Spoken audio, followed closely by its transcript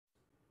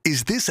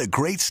Is this a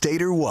great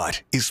state or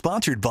what? Is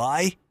sponsored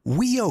by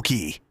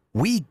Weoki.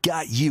 We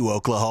got you,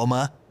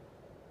 Oklahoma.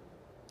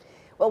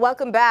 Well,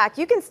 welcome back.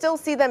 You can still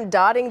see them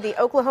dotting the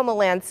Oklahoma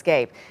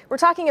landscape. We're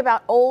talking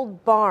about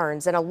old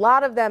barns, and a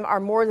lot of them are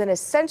more than a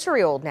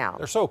century old now.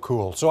 They're so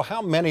cool. So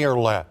how many are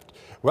left?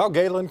 Well,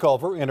 Galen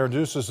Culver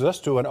introduces us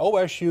to an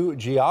OSU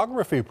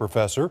geography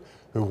professor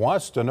who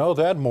wants to know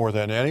that more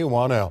than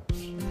anyone else.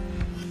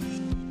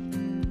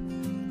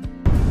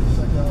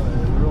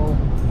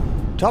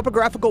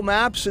 Topographical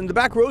maps and the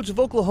back roads of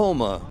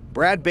Oklahoma.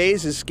 Brad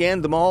Bays has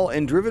scanned them all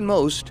and driven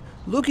most,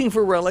 looking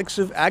for relics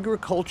of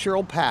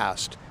agricultural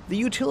past. The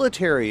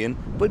utilitarian,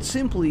 but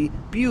simply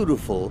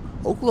beautiful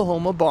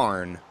Oklahoma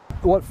barn.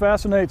 What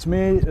fascinates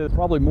me,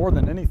 probably more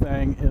than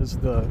anything, is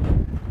the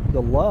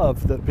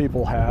love that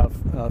people have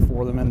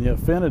for them and the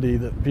affinity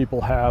that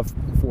people have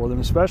for them,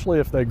 especially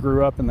if they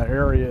grew up in the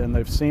area and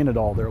they've seen it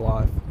all their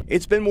life.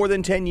 It's been more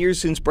than 10 years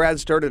since Brad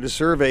started a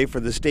survey for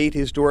the State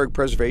Historic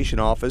Preservation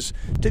Office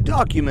to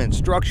document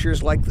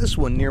structures like this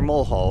one near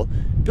Mulhall,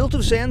 built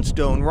of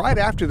sandstone right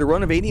after the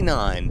run of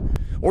 '89.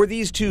 Or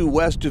these two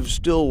west of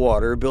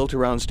Stillwater, built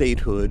around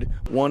statehood,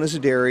 one as a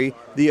dairy,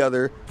 the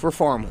other for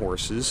farm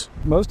horses.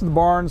 Most of the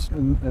barns,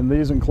 and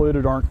these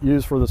included, aren't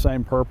used for the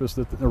same purpose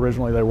that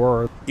originally they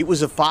were. It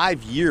was a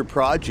 5-year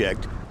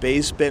project.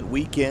 Bays spent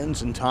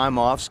weekends and time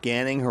off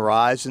scanning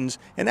horizons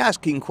and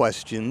asking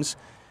questions.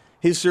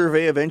 His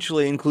survey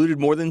eventually included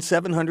more than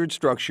 700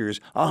 structures,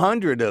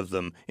 100 of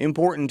them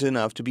important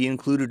enough to be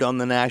included on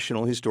the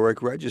National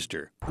Historic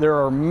Register. There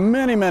are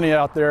many, many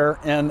out there,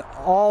 and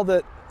all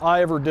that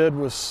I ever did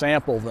was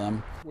sample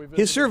them.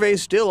 His survey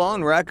is still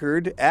on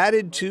record,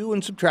 added to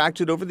and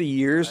subtracted over the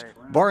years.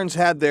 Barns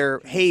had their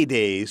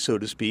heyday, so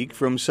to speak,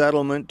 from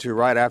settlement to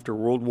right after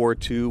World War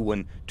II,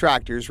 when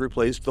tractors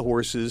replaced the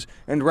horses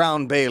and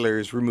round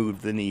balers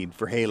removed the need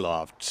for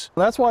haylofts.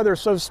 That's why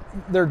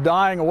they're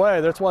dying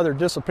away. That's why they're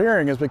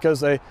disappearing, is because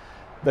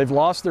they've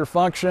lost their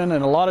function,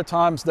 and a lot of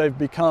times they've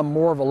become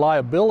more of a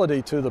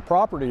liability to the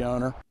property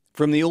owner.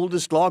 From the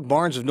oldest log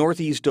barns of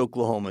northeast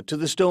Oklahoma to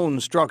the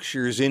stone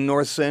structures in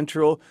north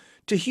central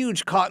to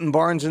huge cotton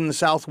barns in the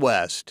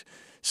southwest.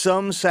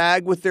 Some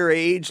sag with their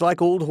age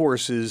like old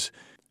horses.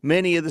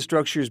 Many of the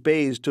structures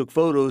Bays took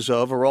photos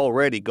of are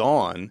already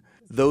gone.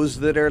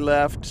 Those that are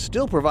left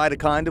still provide a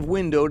kind of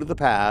window to the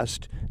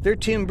past. Their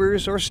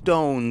timbers or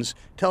stones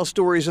tell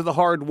stories of the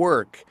hard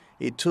work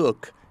it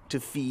took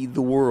to feed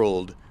the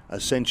world a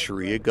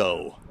century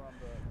ago.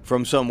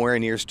 From somewhere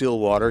near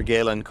Stillwater,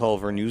 Galen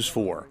Culver, News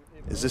 4.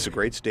 Is this a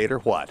great state or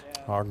what?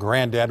 Our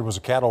granddad was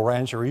a cattle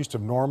rancher east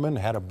of Norman,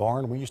 had a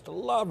barn. We used to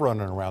love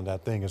running around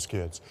that thing as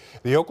kids.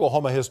 The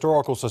Oklahoma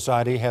Historical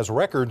Society has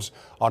records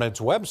on its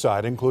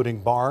website,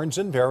 including barns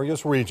in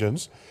various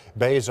regions.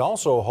 Bays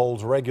also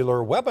holds regular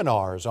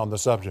webinars on the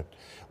subject.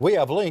 We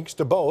have links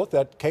to both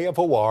at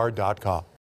KFOR.com.